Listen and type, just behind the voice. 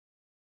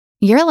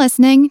You're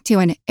listening to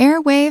an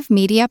Airwave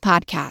Media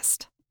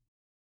Podcast.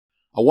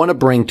 I want to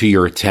bring to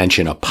your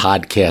attention a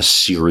podcast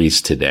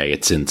series today.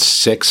 It's in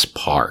 6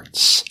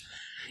 parts.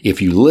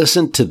 If you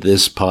listen to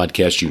this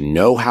podcast, you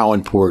know how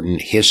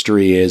important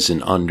history is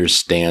in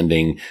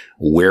understanding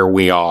where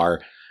we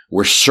are.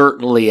 We're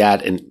certainly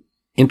at an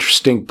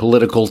interesting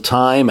political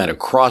time, at a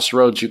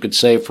crossroads, you could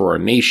say, for our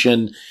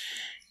nation.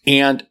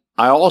 And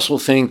I also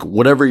think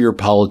whatever your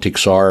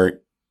politics are,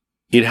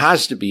 it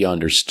has to be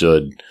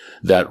understood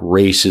that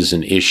race is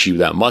an issue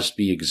that must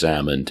be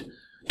examined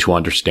to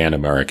understand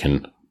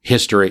American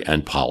history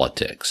and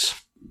politics.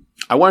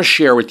 I want to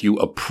share with you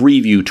a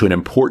preview to an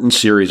important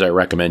series I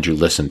recommend you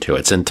listen to.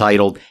 It's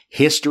entitled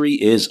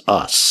History is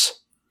Us.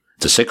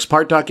 It's a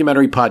 6-part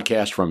documentary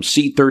podcast from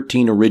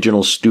C13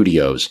 Original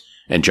Studios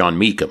and Jon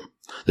Meacham,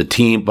 the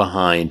team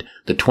behind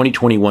the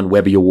 2021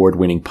 Webby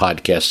Award-winning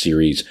podcast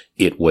series,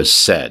 It Was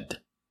Said.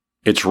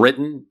 It's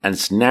written and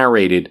it's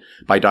narrated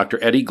by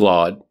Dr. Eddie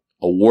Glaude,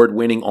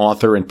 award-winning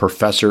author and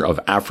professor of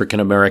African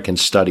American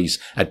Studies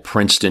at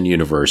Princeton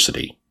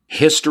University.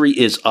 History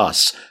is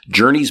Us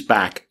journeys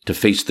back to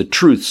face the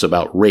truths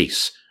about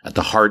race at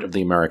the heart of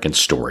the American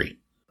story.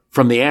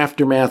 From the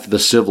aftermath of the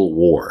Civil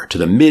War to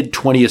the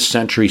mid-20th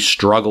century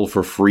struggle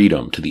for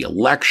freedom to the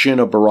election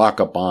of Barack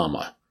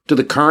Obama to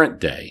the current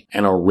day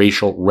and our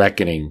racial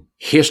reckoning,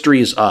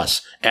 History is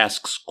Us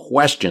asks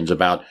questions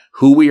about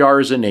who we are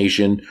as a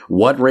nation,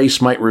 what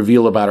race might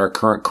reveal about our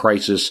current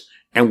crisis,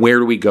 and where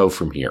do we go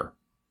from here.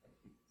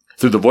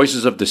 Through the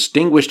voices of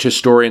distinguished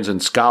historians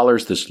and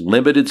scholars, this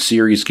limited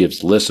series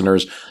gives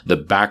listeners the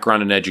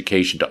background and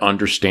education to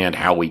understand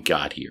how we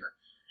got here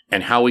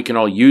and how we can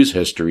all use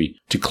history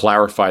to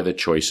clarify the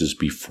choices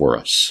before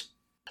us.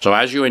 So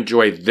as you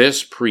enjoy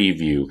this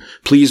preview,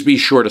 please be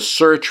sure to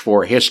search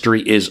for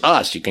History is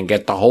Us. You can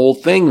get the whole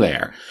thing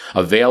there.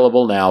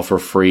 Available now for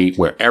free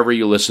wherever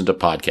you listen to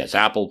podcasts,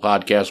 Apple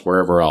Podcasts,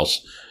 wherever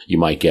else you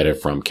might get it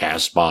from,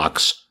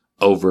 CastBox,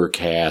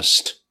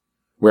 Overcast,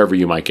 wherever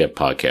you might get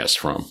podcasts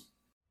from.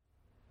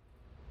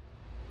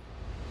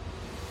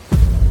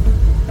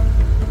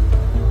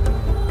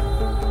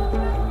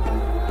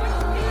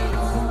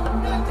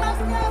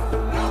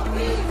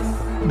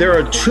 There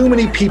are too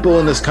many people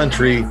in this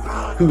country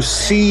who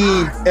see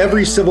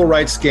every civil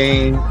rights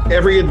gain,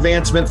 every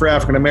advancement for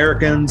African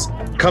Americans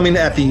coming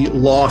at the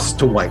loss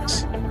to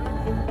whites.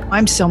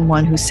 I'm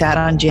someone who sat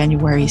on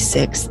January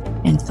 6th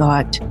and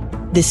thought,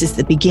 this is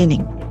the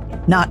beginning,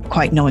 not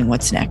quite knowing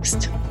what's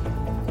next.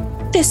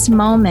 This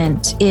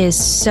moment is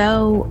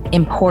so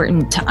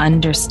important to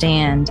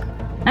understand,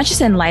 not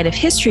just in light of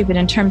history, but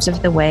in terms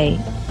of the way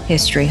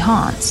history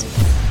haunts.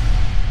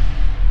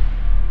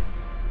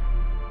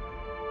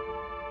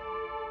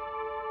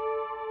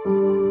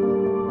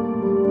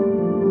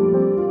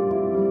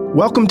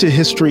 Welcome to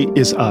History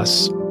is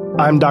Us.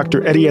 I'm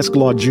Dr. Eddie S.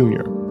 Glaude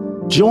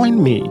Jr.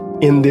 Join me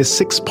in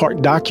this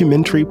 6-part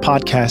documentary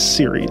podcast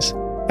series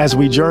as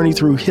we journey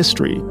through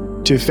history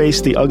to face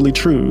the ugly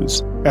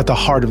truths at the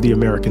heart of the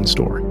American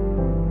story.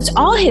 It's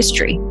all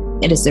history.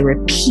 It is a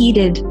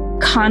repeated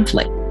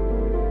conflict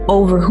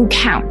over who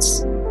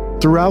counts.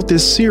 Throughout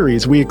this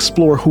series, we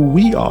explore who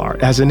we are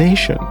as a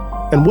nation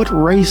and what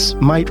race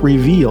might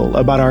reveal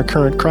about our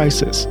current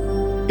crisis.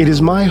 It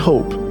is my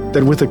hope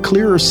that with a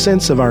clearer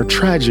sense of our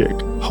tragic,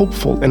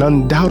 hopeful, and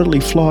undoubtedly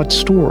flawed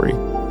story,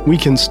 we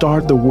can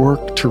start the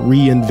work to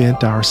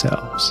reinvent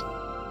ourselves.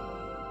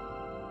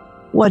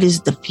 What is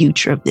the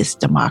future of this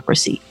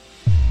democracy?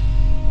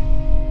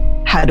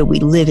 How do we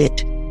live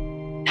it?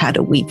 How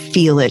do we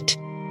feel it?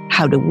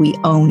 How do we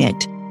own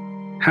it?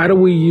 How do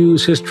we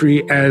use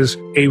history as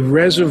a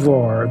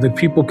reservoir that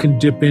people can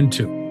dip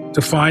into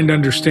to find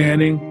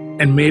understanding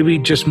and maybe,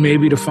 just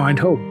maybe, to find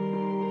hope?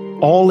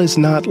 All is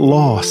not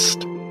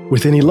lost.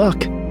 With any luck,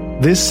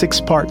 this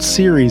 6-part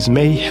series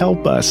may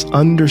help us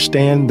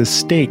understand the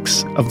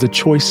stakes of the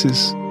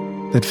choices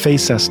that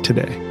face us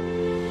today.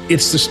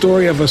 It's the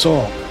story of us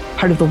all.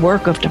 Part of the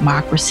work of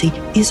democracy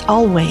is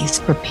always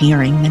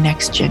preparing the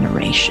next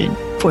generation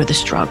for the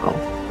struggle.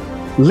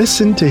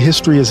 Listen to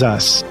History is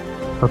Us,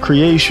 a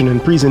creation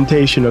and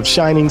presentation of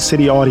Shining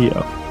City Audio,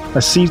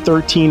 a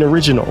C13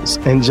 Originals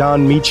and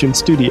Jon Meacham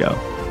studio.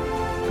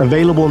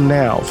 Available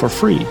now for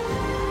free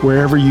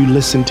wherever you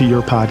listen to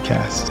your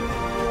podcasts.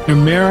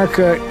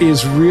 America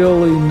is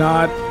really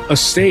not a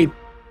state,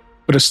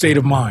 but a state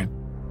of mind.